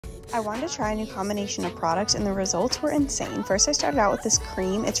I wanted to try a new combination of products and the results were insane. First I started out with this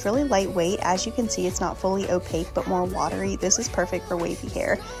cream. It's really lightweight. As you can see, it's not fully opaque but more watery. This is perfect for wavy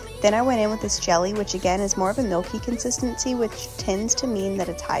hair. Then I went in with this jelly, which again is more of a milky consistency, which tends to mean that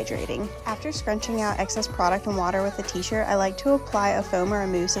it's hydrating. After scrunching out excess product and water with a t-shirt, I like to apply a foam or a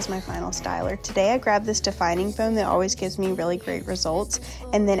mousse as my final styler. Today I grabbed this defining foam that always gives me really great results,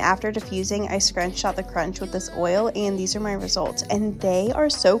 and then after diffusing I scrunched out the crunch with this oil, and these are my results, and they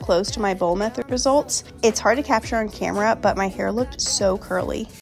are so close to my bowl method results. It's hard to capture on camera, but my hair looked so curly.